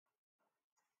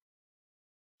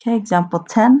Okay, example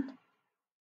 10.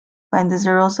 Find the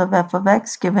zeros of f of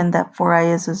x given that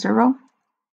 4i is a 0.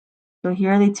 So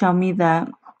here they tell me that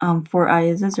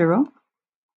 4i is a 0.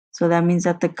 So that means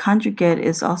that the conjugate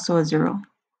is also a 0,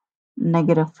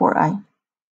 negative 4i.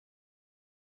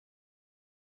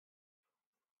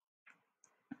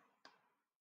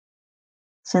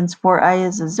 Since 4i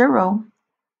is a 0,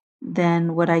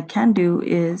 then what I can do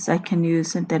is I can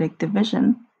use synthetic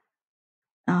division.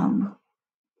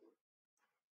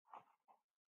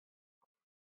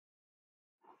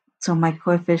 So my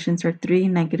coefficients are 3,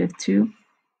 negative 2,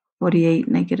 48,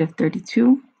 negative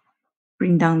 32.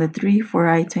 Bring down the 3,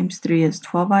 4i times 3 is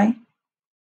 12i.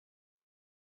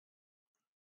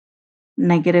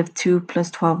 Negative 2 plus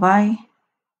 12i.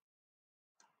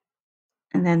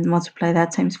 And then multiply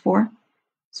that times 4.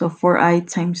 So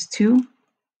 4i times 2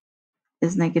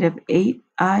 is negative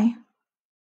 8i.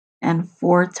 And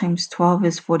 4 times 12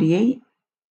 is 48.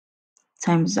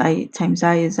 Times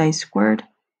I is I squared.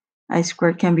 I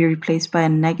squared can be replaced by a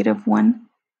negative 1.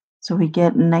 So we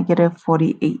get negative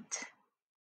 48.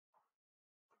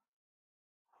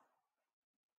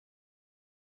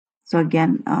 So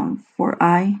again,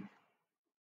 4i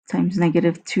times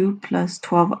negative 2 plus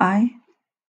 12i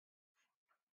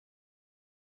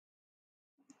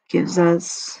gives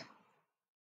us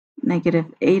negative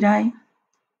 8i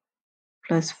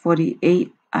plus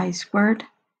 48i squared.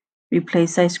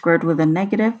 Replace I squared with a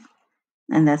negative,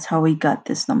 and that's how we got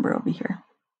this number over here.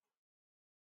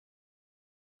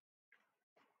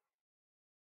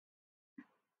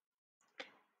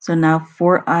 So now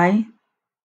 4i,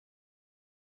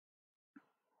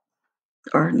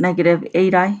 or negative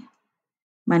 8i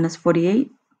minus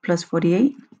 48 plus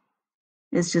 48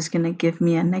 is just going to give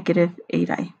me a negative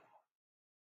 8i.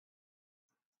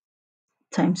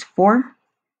 Times 4,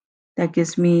 that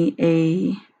gives me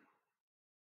a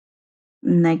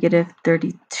negative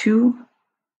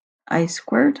 32i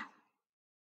squared.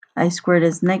 I squared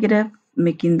is negative,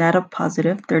 making that a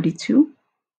positive 32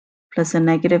 plus a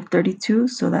negative 32,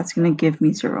 so that's going to give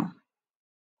me 0.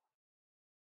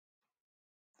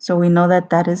 So we know that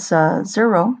that is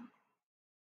 0.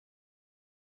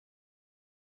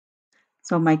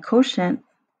 So my quotient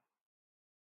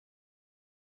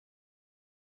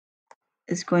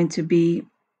is going to be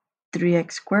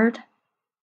 3x squared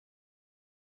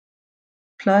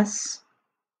plus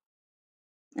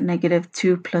negative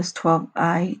 2 plus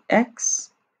 12ix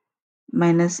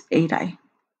minus 8i.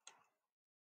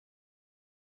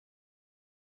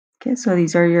 Okay, so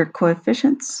these are your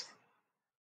coefficients.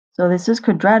 So this is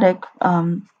quadratic,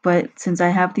 but since I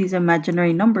have these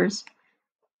imaginary numbers,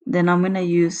 then I'm going to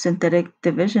use synthetic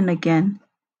division again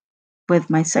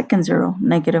with my second 0,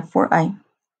 negative 4i.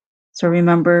 So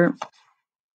remember,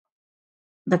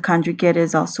 the conjugate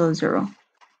is also 0.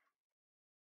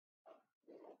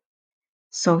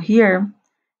 So here,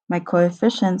 my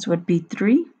coefficients would be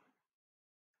 3,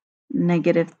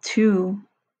 negative 2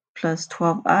 plus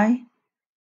 12i,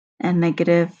 and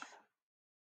negative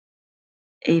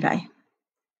 8i.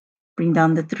 Bring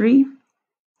down the 3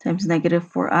 times negative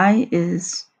 4i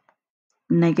is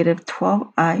negative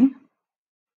 12i.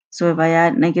 So if I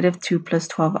add negative 2 plus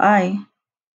 12i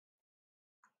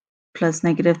plus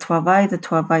negative 12i, the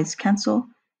 12i's cancel,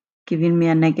 giving me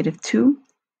a negative 2.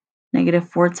 Negative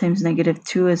 4 times negative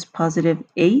 2 is positive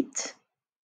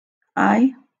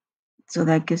 8i. So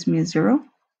that gives me a 0.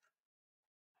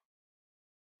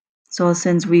 So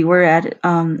since we were at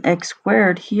x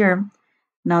squared here,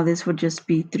 now this would just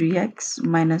be 3x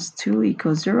minus 2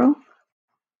 equals 0.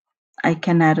 I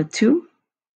can add a 2.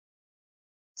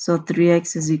 So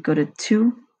 3x is equal to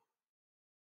 2.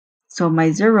 So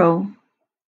my 0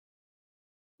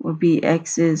 will be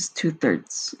x is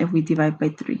 2/3 if we divide by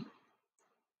 3.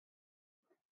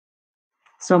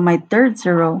 So my third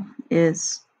 0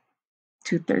 is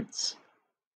 2/3.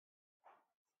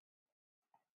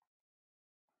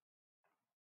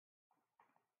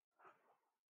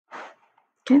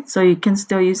 Okay, so you can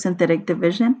still use synthetic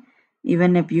division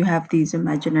even if you have these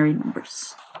imaginary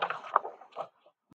numbers.